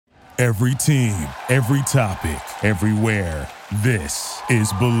Every team, every topic, everywhere. This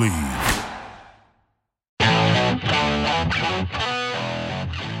is Believe.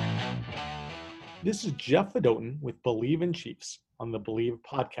 This is Jeff Fedotin with Believe in Chiefs on the Believe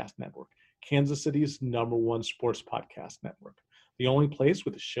Podcast Network, Kansas City's #1 sports podcast network, the only place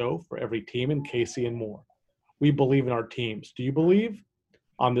with a show for every team in KC and more. We believe in our teams. Do you believe?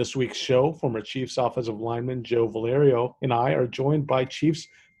 On this week's show, former Chiefs offensive lineman Joe Valerio and I are joined by Chiefs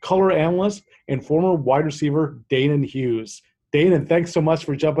color analyst and former wide receiver Danon Hughes. Danon, thanks so much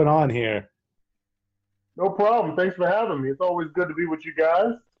for jumping on here. No problem. Thanks for having me. It's always good to be with you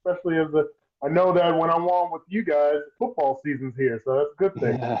guys, especially I know that when I'm on with you guys, football season's here, so that's a good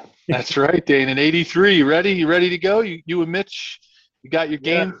thing. Yeah, that's right, Danon. 83, ready? You ready to go? You and Mitch, you got your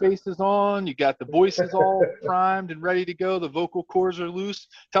game faces on. You got the voices all primed and ready to go. The vocal cords are loose.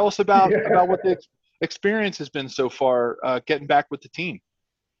 Tell us about what the experience has been so far, getting back with the team.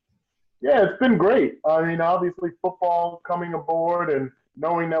 Yeah, it's been great. I mean, obviously football coming aboard and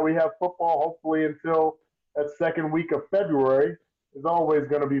knowing that we have football hopefully until that second week of February is always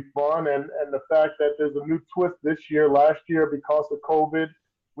going to be fun. And the fact that there's a new twist this year. Last year, because of COVID,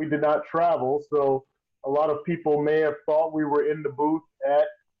 we did not travel. So a lot of people may have thought we were in the booth at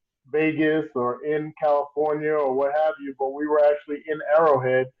Vegas or in California or what have you, but we were actually in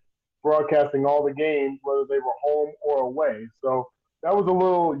Arrowhead broadcasting all the games, whether they were home or away. So that was a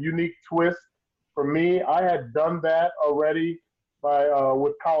little unique twist for me. I had done that already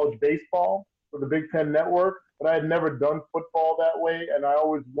with college baseball for the Big Ten Network, but I had never done football that way, and I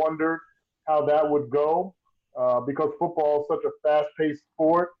always wondered how that would go because football is such a fast-paced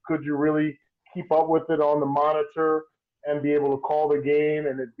sport. Could you really keep up with it on the monitor and be able to call the game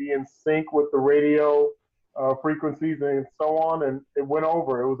and it be in sync with the radio frequencies and so on? And it went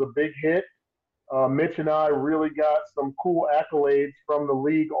over. It was a big hit. Mitch and I really got some cool accolades from the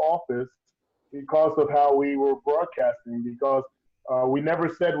league office because of how we were broadcasting, because we never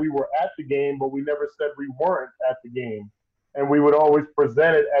said we were at the game, but we never said we weren't at the game. And we would always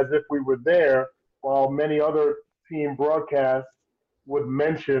present it as if we were there, while many other team broadcasts would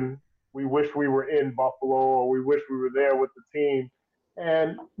mention, we wish we were in Buffalo or we wish we were there with the team.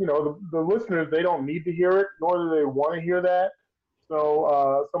 And, you know, the listeners, they don't need to hear it, nor do they want to hear that.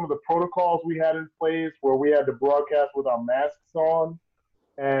 So some of the protocols we had in place where we had to broadcast with our masks on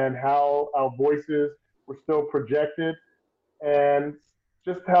and how our voices were still projected and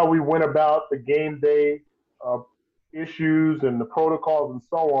just how we went about the game day issues and the protocols and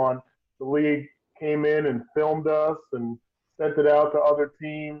so on. The league came in and filmed us and sent it out to other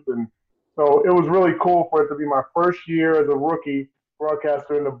teams. And so it was really cool for it to be my first year as a rookie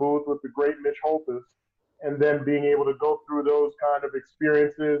broadcaster in the booth with the great Mitch Holthus. And then being able to go through those kind of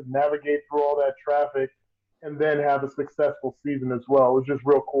experiences, navigate through all that traffic, and then have a successful season as well. It was just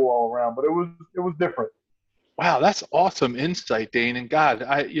real cool all around, but it was different. Wow, that's awesome insight, Dane. And God,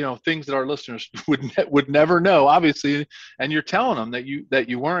 things that our listeners would never know, obviously. And you're telling them that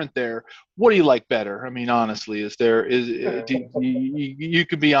you weren't there. What do you like better? I mean, honestly, you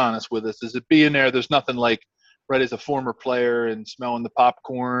can be honest with us. Is it being there? There's nothing like, right, as a former player and smelling the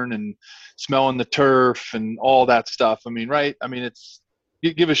popcorn and smelling the turf and all that stuff. I mean, right? I mean,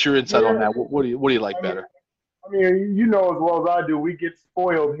 give us your insight on that. What do you like better? I mean, you know as well as I do, we get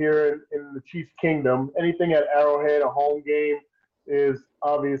spoiled here in the Chiefs Kingdom. Anything at Arrowhead, a home game, is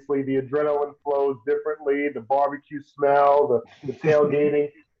obviously the adrenaline flows differently, the barbecue smell, the tailgating,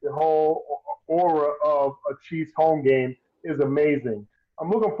 the whole aura of a Chiefs home game is amazing. I'm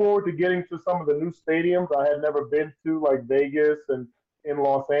looking forward to getting to some of the new stadiums I had never been to, like Vegas and in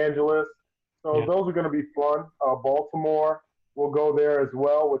Los Angeles. So those are going to be fun. Baltimore, we'll go there as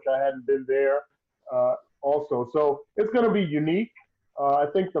well, which I hadn't been there also. So it's going to be unique. I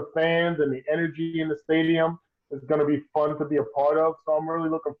think the fans and the energy in the stadium is going to be fun to be a part of. So I'm really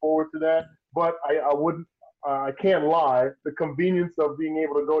looking forward to that. But I can't lie. The convenience of being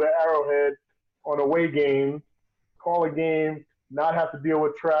able to go to Arrowhead on away games, call a game, not have to deal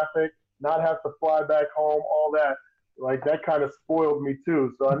with traffic, not have to fly back home, all that. Like, that kind of spoiled me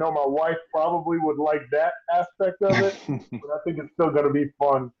too. So I know my wife probably would like that aspect of it, but I think it's still going to be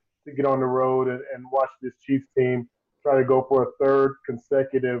fun to get on the road and watch this Chiefs team try to go for a third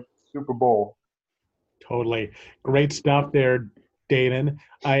consecutive Super Bowl. Totally. Great stuff there, Danon.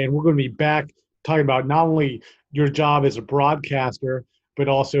 And we're going to be back talking about not only your job as a broadcaster, but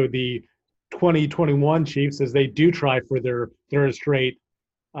also the 2021 Chiefs as they do try for their third straight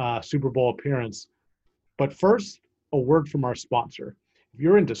Super Bowl appearance. But first, a word from our sponsor. If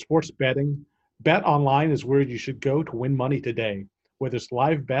you're into sports betting, BetOnline is where you should go to win money today. Whether it's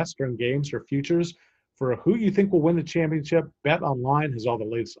live bets during games or futures For who you think will win the championship, BetOnline has all the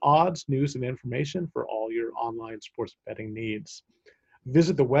latest odds, news, and information for all your online sports betting needs.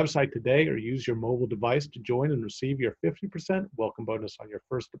 Visit the website today or use your mobile device to join and receive your 50% welcome bonus on your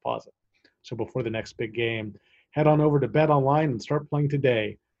first deposit. So before the next big game, head on over to BetOnline and start playing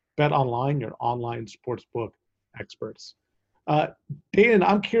today. BetOnline, your online sportsbook experts. Dan,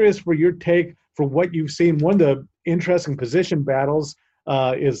 I'm curious for your take for what you've seen. One of the interesting position battles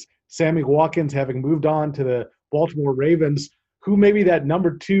is Sammy Watkins having moved on to the Baltimore Ravens. Who maybe that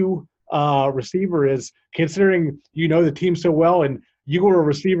number 2 receiver is, considering you know the team so well and you were a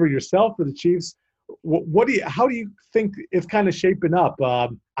receiver yourself for the Chiefs. How do you think it's kind of shaping up? I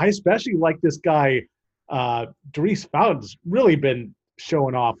especially like this guy, Darius Fountain's really been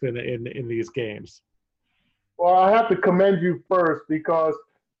showing off in these games. Well, I have to commend you first because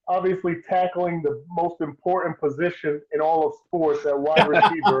obviously tackling the most important position in all of sports at wide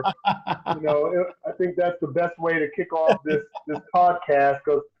receiver, I think that's the best way to kick off this podcast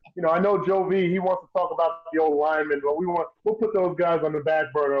because, I know Joe V, he wants to talk about the old linemen, but we'll put those guys on the back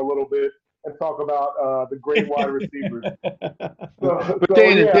burner a little bit and talk about the great wide receivers.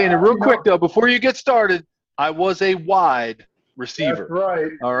 Dana, real quick though, before you get started, I was a wide receiver. That's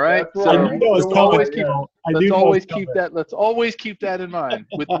right. All right. That's right. Let's always keep that in mind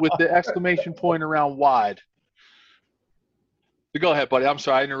with the exclamation point around wide. So go ahead, buddy. I'm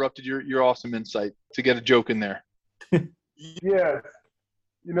sorry I interrupted your awesome insight to get a joke in there. Yes.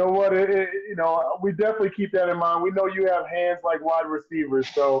 You know what? We definitely keep that in mind. We know you have hands like wide receivers,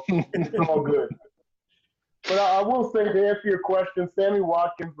 so it's all good. But I will say, to answer your question, Sammy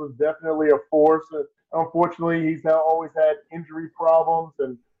Watkins was definitely a force. Unfortunately, he's always had injury problems,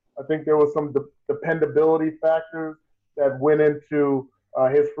 and I think there was some dependability factors that went into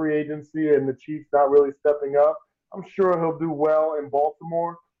his free agency and the Chiefs not really stepping up. I'm sure he'll do well in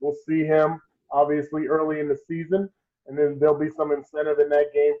Baltimore. We'll see him, obviously, early in the season. And then there'll be some incentive in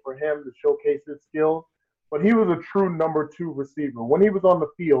that game for him to showcase his skills. But he was a true number 2 receiver. When he was on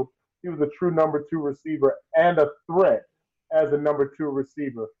the field, he was a true number 2 receiver and a threat as a number 2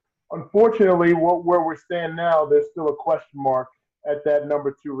 receiver. Unfortunately, where we're standing now, there's still a question mark at that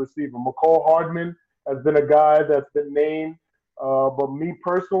number 2 receiver. Mecole Hardman has been a guy that's been named. But me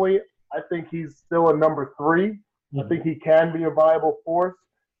personally, I think he's still a number 3. Mm-hmm. I think he can be a viable force.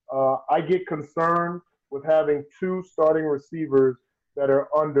 I get concerned with having 2 starting receivers that are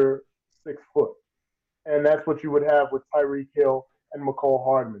under 6 foot. And that's what you would have with Tyreek Hill and Mecole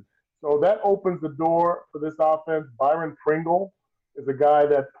Hardman. So that opens the door for this offense. Byron Pringle is a guy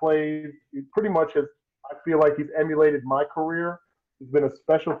that plays, he pretty much has, I feel like he's emulated my career. He's been a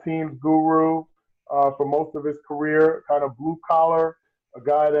special teams guru for most of his career, kind of blue collar, a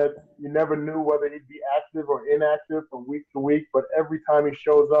guy that you never knew whether he'd be active or inactive from week to week, but every time he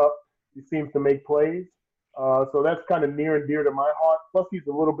shows up, he seems to make plays. So that's kind of near and dear to my heart. Plus, he's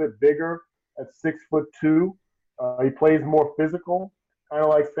a little bit bigger at 6'2". He plays more physical, kind of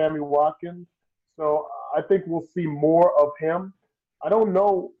like Sammy Watkins. So I think we'll see more of him. I don't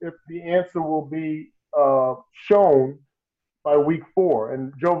know if the answer will be shown by week 4.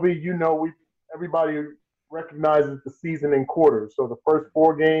 And Joe V, everybody recognizes the season in quarters. So the first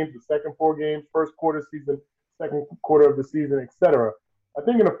 4 games, the second 4 games, first quarter season, second quarter of the season, etc. I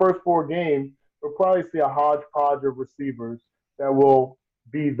think in the first 4 games, we'll probably see a hodgepodge of receivers that will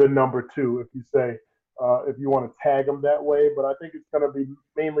be the number 2, if you want to tag them that way. But I think it's going to be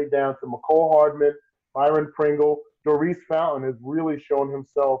mainly down to Mecole Hardman, Byron Pringle. Darius Fountain has really shown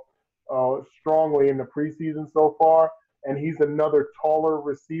himself strongly in the preseason so far, and he's another taller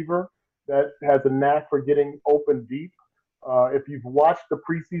receiver that has a knack for getting open deep. If you've watched the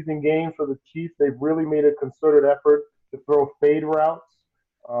preseason games for the Chiefs, they've really made a concerted effort to throw fade routes.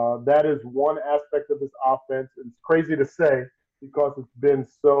 That is one aspect of this offense. It's crazy to say because it's been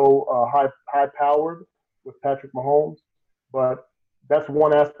so high-powered with Patrick Mahomes, but that's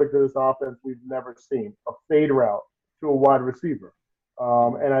one aspect of this offense we've never seen, a fade route to a wide receiver.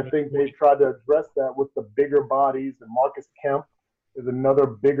 And I think they've tried to address that with the bigger bodies, and Marcus Kemp is another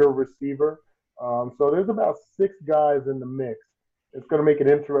bigger receiver. So there's about 6 guys in the mix. It's going to make it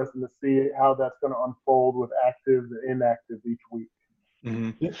interesting to see how that's going to unfold with actives and inactives each week.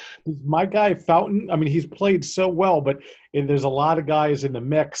 Mm-hmm. My guy Fountain, I mean, he's played so well, but there's a lot of guys in the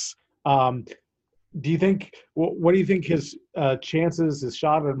mix. Do you think? What do you think his chances, his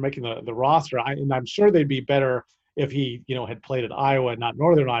shot at making the roster? And I'm sure they'd be better if he, had played at Iowa, not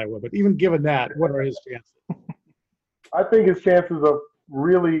Northern Iowa. But even given that, what are his chances? I think his chances of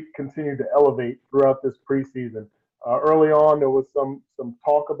really continuing to elevate throughout this preseason. Early on, there was some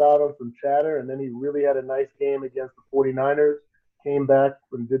talk about him, some chatter, and then he really had a nice game against the 49ers. Came back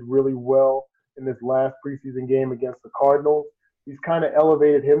and did really well in this last preseason game against the Cardinals. He's kind of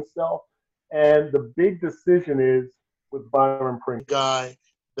elevated himself. And the big decision is with Byron Pringle. Guy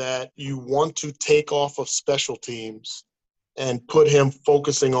that you want to take off of special teams and put him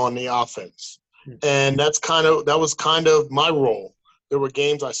focusing on the offense. And that was kind of my role. There were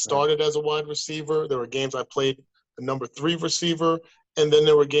games I started as a wide receiver. There were games I played the number 3 receiver. And then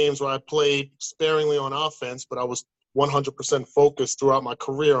there were games where I played sparingly on offense, but I was 100% focused throughout my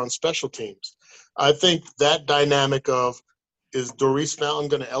career on special teams. I think that dynamic of, is Daurice Fountain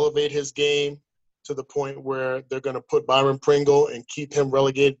going to elevate his game to the point where they're going to put Byron Pringle and keep him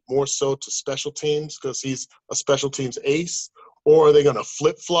relegated more so to special teams because he's a special teams ace? Or are they going to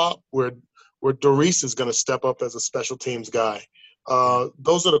flip-flop where Daurice is going to step up as a special teams guy?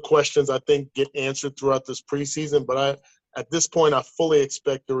 Those are the questions I think get answered throughout this preseason, but at this point, I fully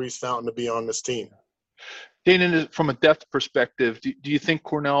expect Daurice Fountain to be on this team. Dana, from a depth perspective, do you think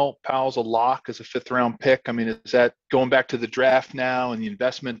Cornell Powell's a lock as a 5th-round pick? I mean, is that going back to the draft now and the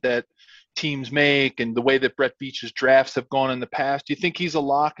investment that teams make and the way that Brett Beach's drafts have gone in the past? Do you think he's a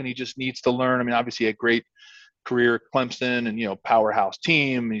lock and he just needs to learn? I mean, obviously a great career at Clemson and, powerhouse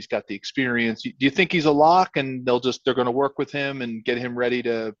team. And he's got the experience. Do you think he's a lock and they're going to work with him and get him ready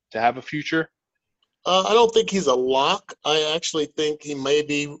to have a future? I don't think he's a lock. I actually think he may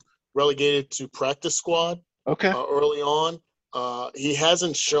be relegated to practice squad. Okay. Early on. He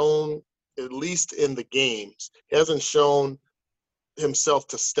hasn't shown, at least in the games, he hasn't shown himself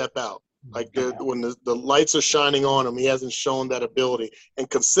to step out. Like when the lights are shining on him, he hasn't shown that ability. And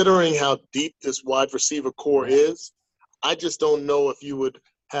considering how deep this wide receiver core is, I just don't know if you would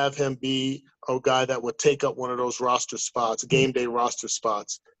have him be a guy that would take up one of those roster spots, game day roster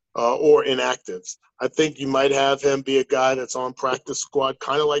spots, or inactives. I think you might have him be a guy that's on practice squad,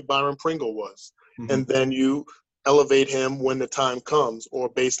 kind of like Byron Pringle was. Mm-hmm. And then you elevate him when the time comes or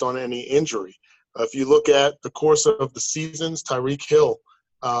based on any injury. If you look at the course of the seasons, Tyreek Hill,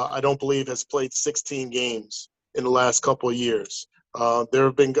 I don't believe has played 16 games in the last couple of years. There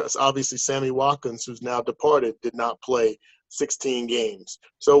have been guys, obviously Sammy Watkins, who's now departed, did not play 16 games.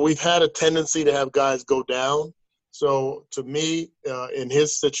 So we've had a tendency to have guys go down. So to me, in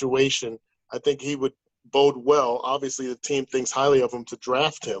his situation, I think he would bode well. Obviously, the team thinks highly of him to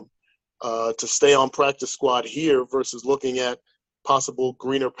draft him, to stay on practice squad here versus looking at possible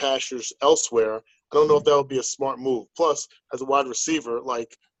greener pastures elsewhere. I don't know if that would be a smart move. Plus, as a wide receiver,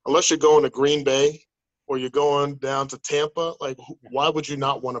 unless you're going to Green Bay or you're going down to Tampa, why would you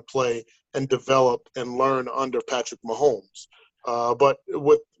not want to play and develop and learn under Patrick Mahomes? But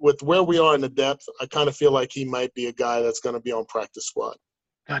with where we are in the depth, I kind of feel like he might be a guy that's going to be on practice squad.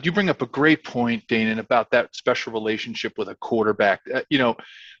 God, you bring up a great point, Dana, about that special relationship with a quarterback.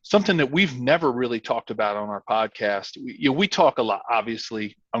 Something that we've never really talked about on our podcast. We talk a lot,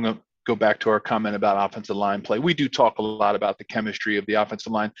 obviously. I'm going to go back to our comment about offensive line play. We do talk a lot about the chemistry of the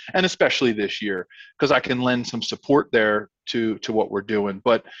offensive line, and especially this year, because I can lend some support there to what we're doing.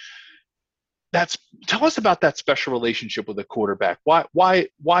 But tell us about that special relationship with a quarterback. Why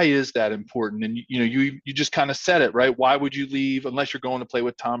is that important? And you just kind of said it, right? Why would you leave unless you're going to play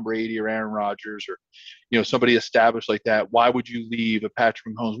with Tom Brady or Aaron Rodgers or somebody established like that? Why would you leave a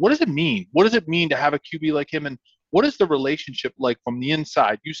Patrick Mahomes? What does it mean? What does it mean to have a QB like him? And what is the relationship like from the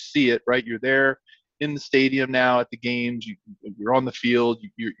inside? You see it, right? You're there in the stadium now at the games. You're on the field.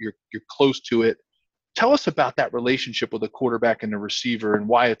 You're close to it. Tell us about that relationship with a quarterback and the receiver and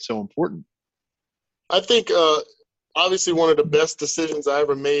why it's so important. I think obviously one of the best decisions I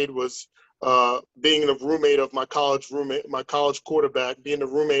ever made was being the roommate of my college quarterback, being the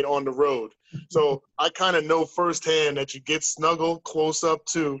roommate on the road. So I kind of know firsthand that you get snuggled close up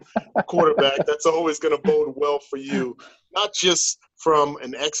to a quarterback. That's always going to bode well for you, not just from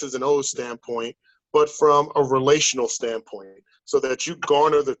an X's and O's standpoint, but from a relational standpoint, so that you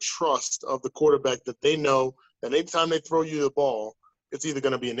garner the trust of the quarterback that they know that anytime they throw you the ball, it's either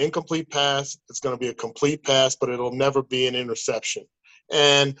going to be an incomplete pass, it's going to be a complete pass, but it'll never be an interception.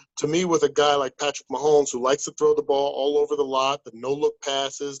 And to me, with a guy like Patrick Mahomes, who likes to throw the ball all over the lot, the no-look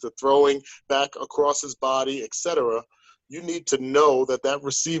passes, the throwing back across his body, etc., you need to know that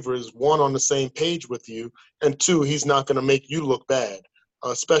receiver is, one, on the same page with you, and two, he's not going to make you look bad,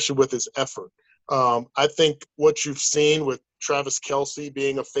 especially with his effort. I think what you've seen with Travis Kelce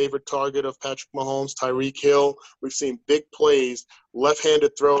being a favorite target of Patrick Mahomes, Tyreek Hill, we've seen big plays,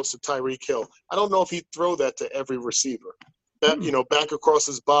 left-handed throws to Tyreek Hill. I don't know if he'd throw that to every receiver. Back across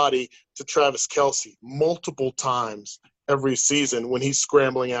his body to Travis Kelce multiple times every season when he's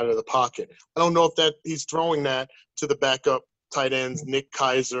scrambling out of the pocket. I don't know if he's throwing that to the backup tight ends, Nick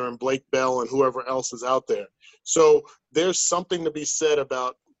Keiser and Blake Bell and whoever else is out there. So there's something to be said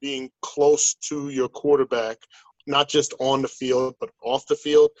about being close to your quarterback, not just on the field, but off the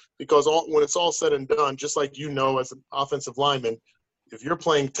field. Because when it's all said and done, just like as an offensive lineman, if you're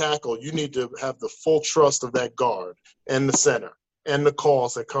playing tackle, you need to have the full trust of that guard and the center and the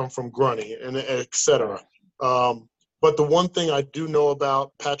calls that come from Grunny and et cetera. But the one thing I do know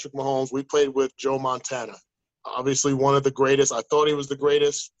about Patrick Mahomes, we played with Joe Montana, obviously one of the greatest. I thought he was the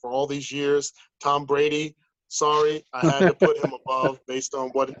greatest for all these years. Tom Brady, sorry, I had to put him above based on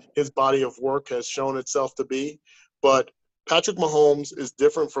what his body of work has shown itself to be. But Patrick Mahomes is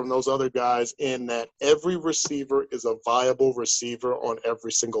different from those other guys in that every receiver is a viable receiver on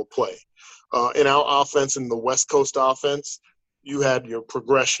every single play. In our offense, in the West Coast offense, you had your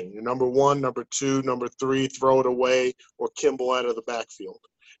progression, your number 1, number 2, number 3, throw it away, or Kimball out of the backfield.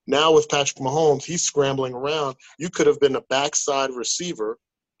 Now with Patrick Mahomes, he's scrambling around. You could have been a backside receiver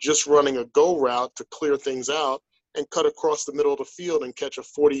just running a go route to clear things out and cut across the middle of the field and catch a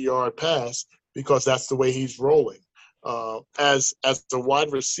 40-yard pass because that's the way he's rolling. As a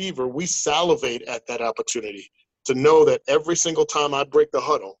wide receiver, we salivate at that opportunity to know that every single time I break the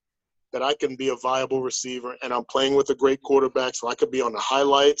huddle, that I can be a viable receiver, and I'm playing with a great quarterback, so I could be on the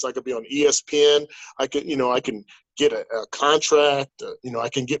highlights, I could be on ESPN, I can get a contract, I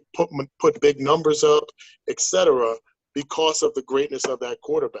can put big numbers up, etc., because of the greatness of that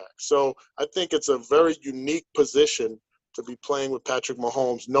quarterback. So I think it's a very unique position to be playing with Patrick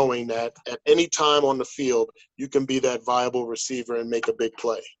Mahomes, knowing that at any time on the field, you can be that viable receiver and make a big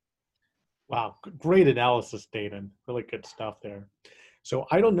play. Wow, great analysis, Dayton. Really good stuff there. So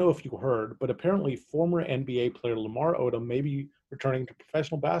I don't know if you heard, but apparently former NBA player Lamar Odom may be returning to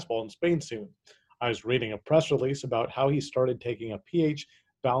professional basketball in Spain soon. I was reading a press release about how he started taking a pH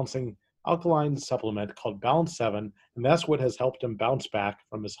balancing alkaline supplement called Balance 7, and that's what has helped him bounce back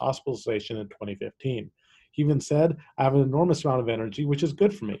from his hospitalization in 2015. He even said, I have an enormous amount of energy, which is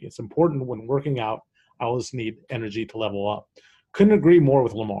good for me. It's important when working out. I always need energy to level up. Couldn't agree more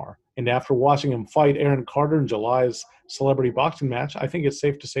with Lamar. And after watching him fight Aaron Carter in July's celebrity boxing match, I think it's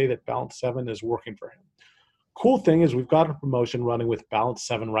safe to say that Balance 7 is working for him. Cool thing is we've got a promotion running with Balance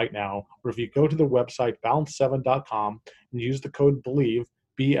 7 right now, where if you go to the website balance7.com and use the code BELIEVE,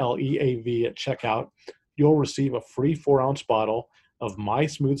 BLEAV at checkout, you'll receive a free 4-ounce bottle of My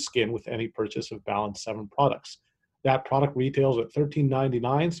Smooth Skin with any purchase of Balance 7 products. That product retails at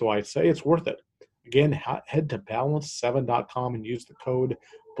 $13.99, so I say it's worth it. Again, head to balance7.com and use the code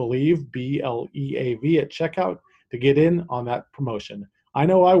BELIEVE, BLEAV at checkout to get in on that promotion. I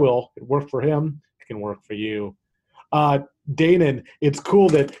know I will. It worked for him. It can work for you. Danon, it's cool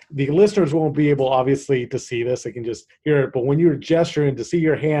that the listeners won't be able, obviously, to see this. They can just hear it. But when you're gesturing, to see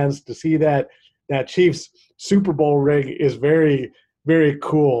your hands, to see that Chiefs Super Bowl ring is very, very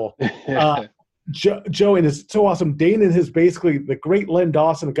cool. Joe, and it's so awesome. Danon has basically, the great Len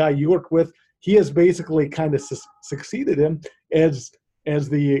Dawson, a guy you worked with, he has basically kind of succeeded him as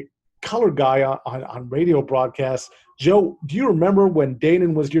the color guy on radio broadcasts. Joe, do you remember when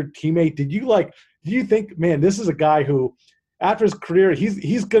Danon was your teammate? Do you think, man, this is a guy who, after his career,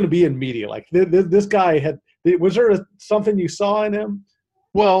 he's going to be in media? Like this guy was there something you saw in him?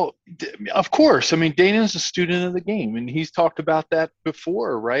 Well, of course. I mean, Danon's a student of the game, and he's talked about that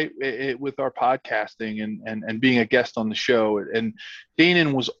before, right? With our podcasting and being a guest on the show. And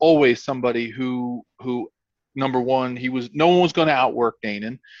Danon was always somebody who number one, no one was going to outwork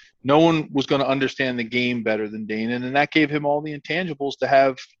Danon. No one was going to understand the game better than Danon, and that gave him all the intangibles to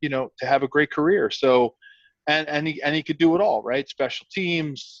have a great career. So, and he could do it all, right? Special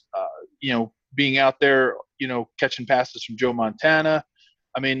teams, being out there, catching passes from Joe Montana.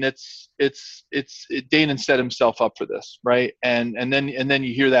 I mean, Danon set himself up for this, right? And then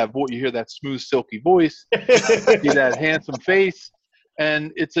you hear that smooth, silky voice, you see that handsome face,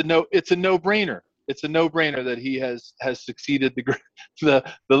 and it's a no-brainer. It's a no-brainer that he has succeeded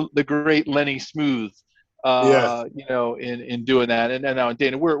the great Lenny Smooth, in doing that. And now,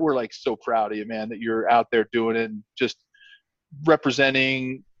 Danon, we're like so proud of you, man, that you're out there doing it and just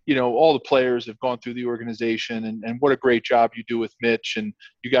representing. All the players have gone through the organization, and what a great job you do with Mitch. And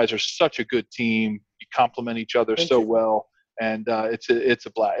you guys are such a good team. You complement each other so well, and it's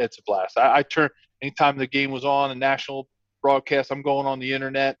a blast. I turn anytime the game was on a national broadcast, I'm going on the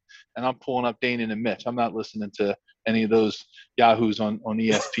internet and I'm pulling up Danon and Mitch. I'm not listening to any of those yahoos on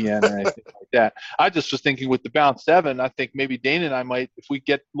ESPN or anything like that. I just was thinking with the Bounce 7, I think maybe Danon and I might, if we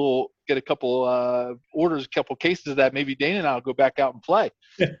get a couple orders, a couple cases of that, maybe Danon and I'll go back out and play.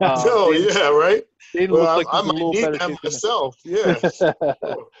 Yeah, right. Danon looks like I might need that myself. Yeah.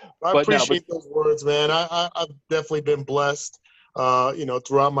 I appreciate those words, man. I've definitely been blessed,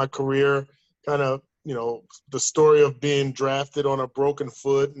 throughout my career, kind of the story of being drafted on a broken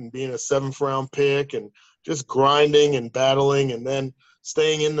foot and being a 7th-round pick and just grinding and battling, and then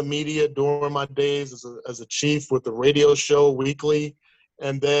staying in the media during my days as a chief with the radio show weekly,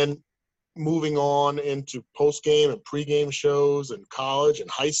 and then moving on into post-game and pre-game shows in college and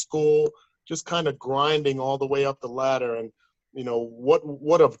high school, just kind of grinding all the way up the ladder. And,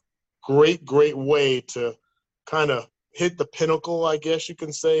 what a great way to kind of hit the pinnacle, I guess you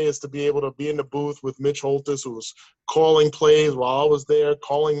can say, is to be able to be in the booth with Mitch Holthus, who was calling plays while I was there,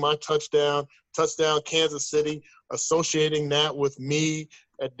 calling my touchdown Kansas City, associating that with me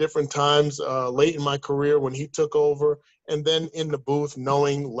at different times late in my career when he took over, and then in the booth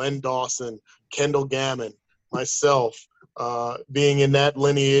knowing Len Dawson, Kendall Gammon, myself, being in that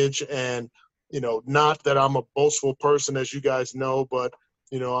lineage. And, not that I'm a boastful person, as you guys know, but,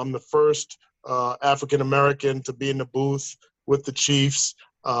 I'm the first African-American to be in the booth with the Chiefs.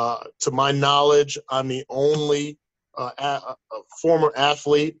 To my knowledge, I'm the only former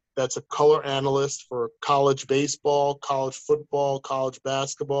athlete that's a color analyst for college baseball, college football, college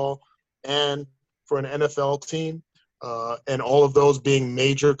basketball, and for an NFL team, and all of those being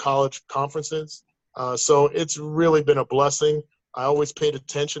major college conferences. So it's really been a blessing. I always paid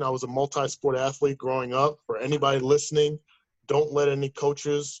attention. I was a multi-sport athlete growing up. For anybody listening, don't let any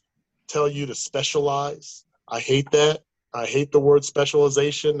coaches tell you to specialize. I hate that. I hate the word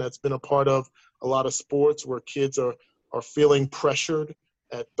specialization. That's been a part of a lot of sports where kids are feeling pressured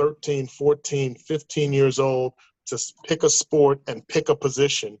at 13, 14, 15 years old to pick a sport and pick a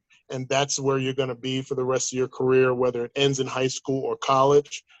position. And that's where you're going to be for the rest of your career, whether it ends in high school or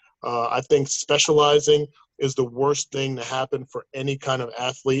college. I think specializing is the worst thing to happen for any kind of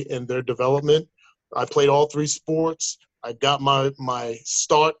athlete in their development. I played all 3 sports. I got my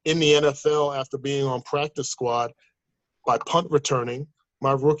start in the NFL after being on practice squad by punt returning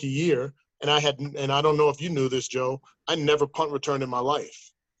my rookie year. And I don't know if you knew this, Joe, I never punt returned in my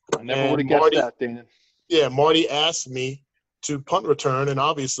life. I never would have guessed that, Dana. Yeah, Marty asked me to punt return, and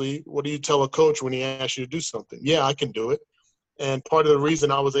obviously, what do you tell a coach when he asks you to do something? Yeah, I can do it. And part of the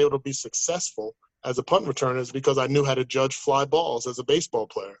reason I was able to be successful as a punt returner is because I knew how to judge fly balls as a baseball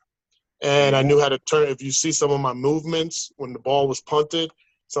player. And I knew how to turn. If you see some of my movements when the ball was punted,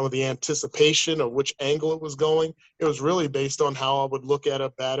 some of the anticipation of which angle it was going, it was really based on how I would look at a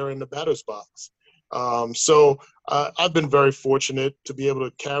batter in the batter's box. So I've been very fortunate to be able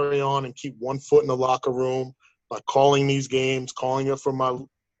to carry on and keep one foot in the locker room by calling these games, calling it for my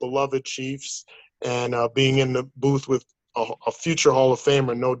beloved Chiefs, and being in the booth with a future Hall of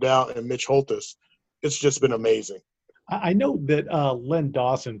Famer, no doubt, and Mitch Holthus. It's just been amazing. I know that Len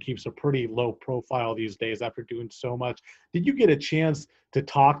Dawson keeps a pretty low profile these days after doing so much. Did you get a chance to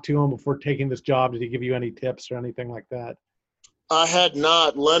talk to him before taking this job? Did he give you any tips or anything like that? I had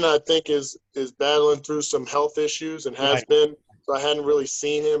not. Len, I think, is battling through some health issues and has been. So I hadn't really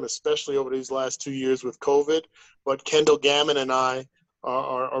seen him, especially over these last 2 years with COVID. But Kendall Gammon and I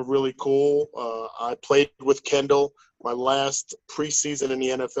are really cool. I played with Kendall my last preseason in the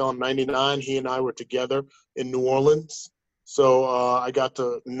NFL in '99. He and I were together in New Orleans. So I got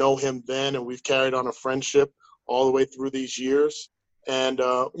to know him then, and we've carried on a friendship all the way through these years. And,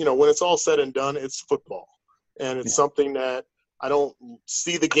 when it's all said and done, it's football. And it's something that I don't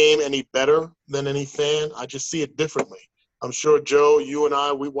see the game any better than any fan. I just see it differently. I'm sure, Joe, you and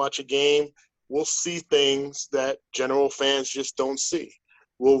I, we watch a game, we'll see things that general fans just don't see.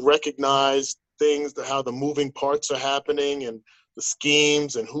 We'll recognize things, how the moving parts are happening and the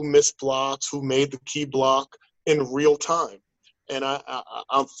schemes and who missed blocks, who made the key block in real time. And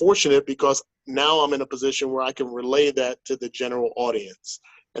I'm fortunate because now I'm in a position where I can relay that to the general audience.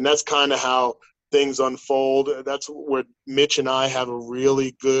 And that's kind of how things unfold. That's where Mitch and I have a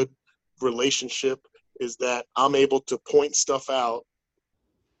really good relationship, is that I'm able to point stuff out,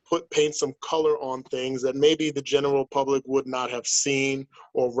 paint some color on things that maybe the general public would not have seen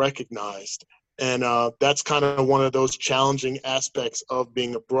or recognized. And that's kind of one of those challenging aspects of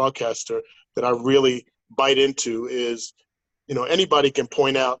being a broadcaster that I really bite into is, anybody can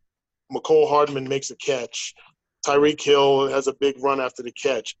point out McCole Hardman makes a catch, Tyreek Hill has a big run after the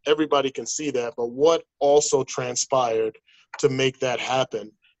catch. Everybody can see that, but what also transpired to make that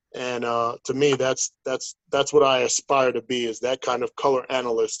happen? And to me, that's what I aspire to be, is that kind of color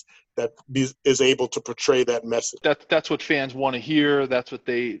analyst that is able to portray that message. That's what fans want to hear. That's what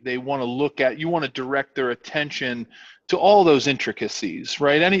they want to look at. You want to direct their attention to all those intricacies,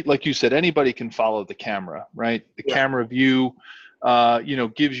 right? Like you said, anybody can follow the camera, right? The camera view,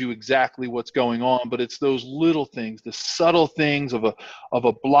 gives you exactly what's going on, but it's those little things, the subtle things of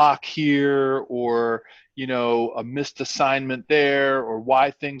a block here, or a missed assignment there, or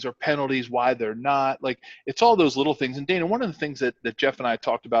why things are penalties, why they're not. Like, it's all those little things. And Dana, one of the things that Jeff and I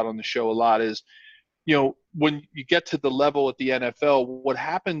talked about on the show a lot is, when you get to the level at the NFL, what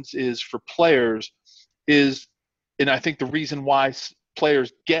happens is for players is, and I think the reason why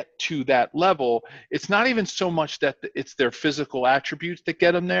players get to that level, it's not even so much that it's their physical attributes that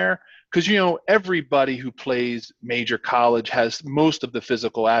get them there, because everybody who plays major college has most of the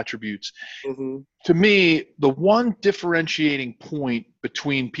physical attributes. Mm-hmm. To me, the one differentiating point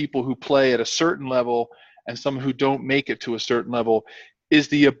between people who play at a certain level and some who don't make it to a certain level is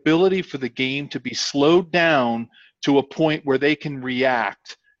the ability for the game to be slowed down to a point where they can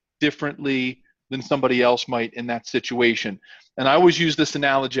react differently than somebody else might in that situation. And I always use this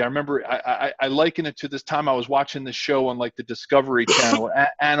analogy. I remember I liken it to this time I was watching this show on like the Discovery Channel,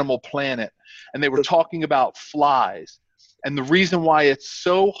 Animal Planet, and they were talking about flies. And the reason why it's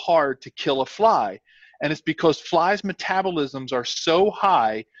so hard to kill a fly, and it's because flies' metabolisms are so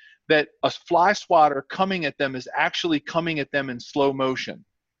high that a fly swatter coming at them is actually coming at them in slow motion.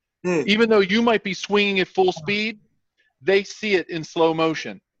 Even though you might be swinging at full speed, they see it in slow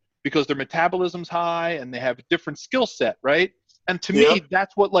motion because their metabolism's high and they have a different skill set, right? And to me,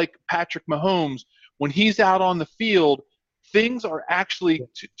 that's what, like Patrick Mahomes, when he's out on the field, things are actually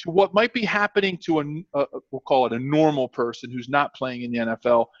to what might be happening to we'll call it a normal person who's not playing in the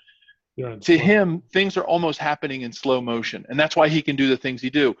NFL. To him, things are almost happening in slow motion, and that's why he can do the things he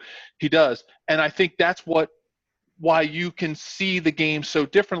does. And I think that's why you can see the game so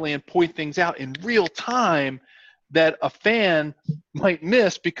differently and point things out in real time that a fan might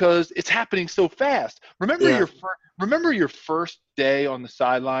miss because it's happening so fast. Remember your first day on the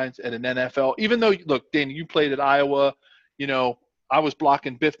sidelines at an NFL, even though, look, Danny, you played at Iowa, I was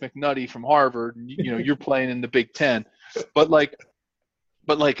blocking Biff McNutty from Harvard, and, you're playing in the Big Ten. But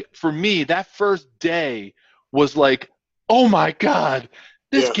for me, that first day was like, oh my God,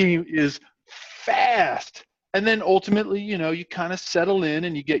 this game is fast. And then ultimately, you kind of settle in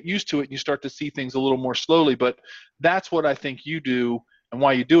and you get used to it and you start to see things a little more slowly. But that's what I think you do, and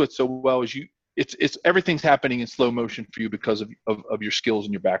why you do it so well is it's everything's happening in slow motion for you because of your skills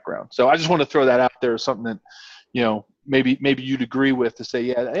and your background. So I just want to throw that out there as something that, maybe you'd agree with, to say,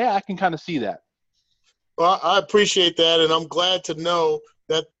 yeah, I can kind of see that. Well, I appreciate that, and I'm glad to know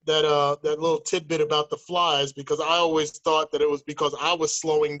that little tidbit about the flies, because I always thought that it was because I was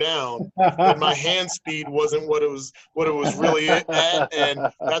slowing down, that my hand speed wasn't what it was really at,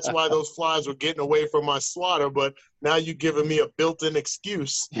 and that's why those flies were getting away from my swatter. But now you've given me a built-in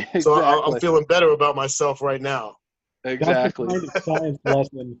excuse, Exactly. So I'm feeling better about myself right now. Exactly. That's the kind of science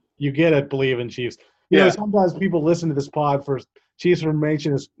lesson you get at Believe in Chiefs. Sometimes people listen to this pod for Chiefs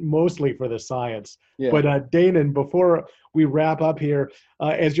information is mostly for the science. Yeah. But Dana, before we wrap up here,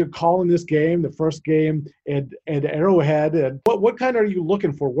 as you're calling this game, the first game at Arrowhead, and what kind are you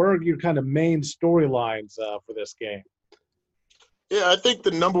looking for? Where are your kind of main storylines for this game? Yeah, I think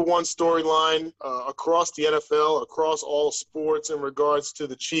the number one storyline across the NFL, across all sports in regards to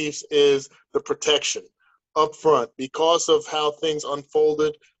the Chiefs, is the protection up front. Because of how things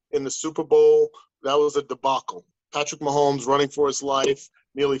unfolded in the Super Bowl, that was a debacle. Patrick Mahomes running for his life,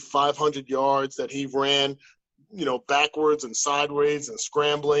 nearly 500 yards that he ran, backwards and sideways and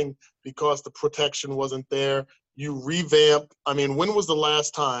scrambling because the protection wasn't there. You revamp. I mean, when was the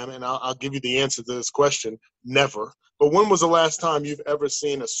last time, and I'll give you the answer to this question, never. But when was the last time you've ever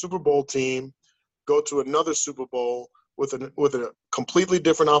seen a Super Bowl team go to another Super Bowl with a completely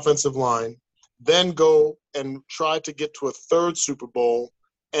different offensive line, then go and try to get to a third Super Bowl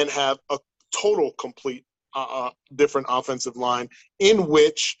and have a total complete different offensive line, in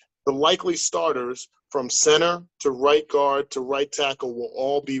which the likely starters from center to right guard to right tackle will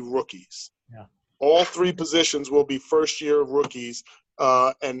all be rookies. Yeah. All three positions will be first-year rookies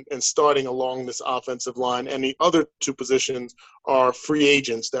and starting along this offensive line. And the other two positions are free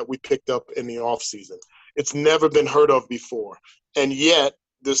agents that we picked up in the offseason. It's never been heard of before. And yet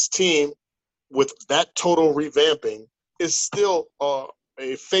this team, with that total revamping, is still a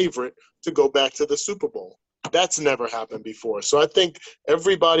favorite to go back to the Super Bowl. That's never happened before. So I think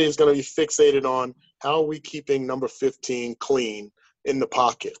everybody is going to be fixated on how are we keeping number 15 clean in the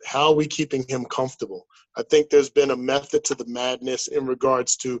pocket? How are we keeping him comfortable? I think there's been a method to the madness in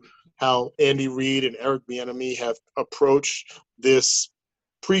regards to how Andy Reid and Eric Bieniemy have approached this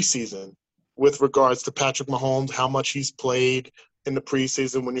preseason with regards to Patrick Mahomes, how much he's played in the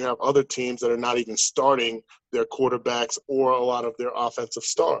preseason when you have other teams that are not even starting their quarterbacks or a lot of their offensive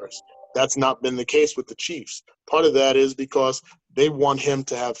stars. That's not been the case with the Chiefs. Part of that is because they want him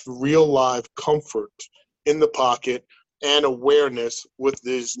to have real live comfort in the pocket and awareness with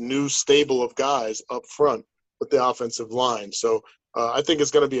this new stable of guys up front with the offensive line. So I think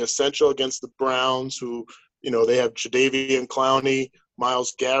it's going to be essential against the Browns, who, they have Jadeveon Clowney,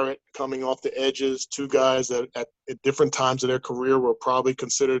 Myles Garrett coming off the edges, two guys that at different times of their career were probably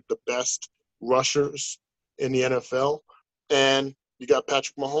considered the best rushers in the NFL. And you got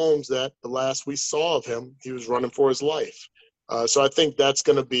Patrick Mahomes that the last we saw of him, he was running for his life. So I think that's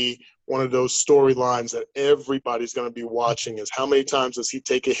going to be one of those storylines that everybody's going to be watching, is how many times does he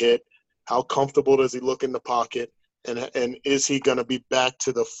take a hit? How comfortable does he look in the pocket? And is he going to be back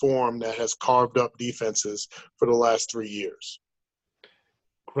to the form that has carved up defenses for the last 3 years?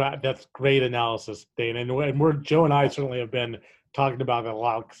 That's great analysis, Dane. And Joe and I certainly have been talking about it a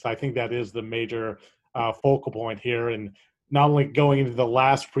lot, because I think that is the major focal point here. And not only going into the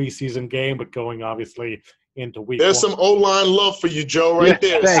last preseason game, but going obviously into week There's one. some O-line love for you, Joe, right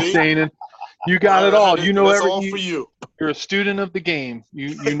there. Thanks, see? Dana. You got it all. You know That's everything. all for you. You're a student of the game.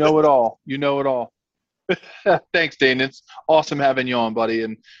 You know it all. You know it all. Thanks, Dane. It's awesome having you on, buddy.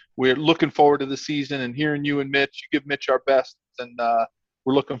 And we're looking forward to the season and hearing you and Mitch. You give Mitch our best, and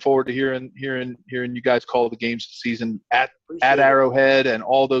we're looking forward to hearing you guys call the games this season at Arrowhead and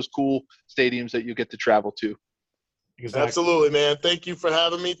all those cool stadiums that you get to travel to. Exactly. Absolutely, man. Thank you for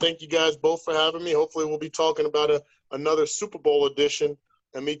having me. Thank you guys both for having me. Hopefully we'll be talking about another Super Bowl edition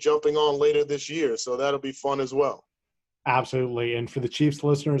and me jumping on later this year. So that'll be fun as well. Absolutely. And for the Chiefs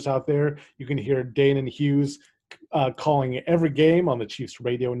listeners out there, you can hear Dane and Hughes calling every game on the Chiefs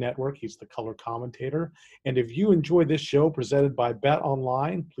radio network. He's the color commentator. And if you enjoy this show presented by Bet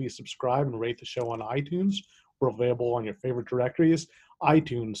Online, please subscribe and rate the show on iTunes. We're available on your favorite directories: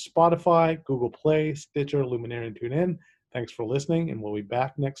 iTunes, Spotify, Google Play, Stitcher, Luminary, and TuneIn. Thanks for listening, and we'll be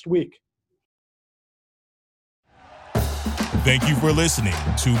back next week. Thank you for listening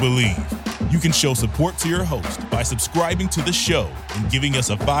to Believe. You can show support to your host by subscribing to the show and giving us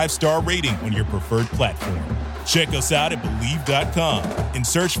a 5-star rating on your preferred platform. Check us out at Believe.com and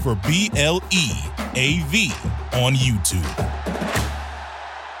search for BLEAV on YouTube.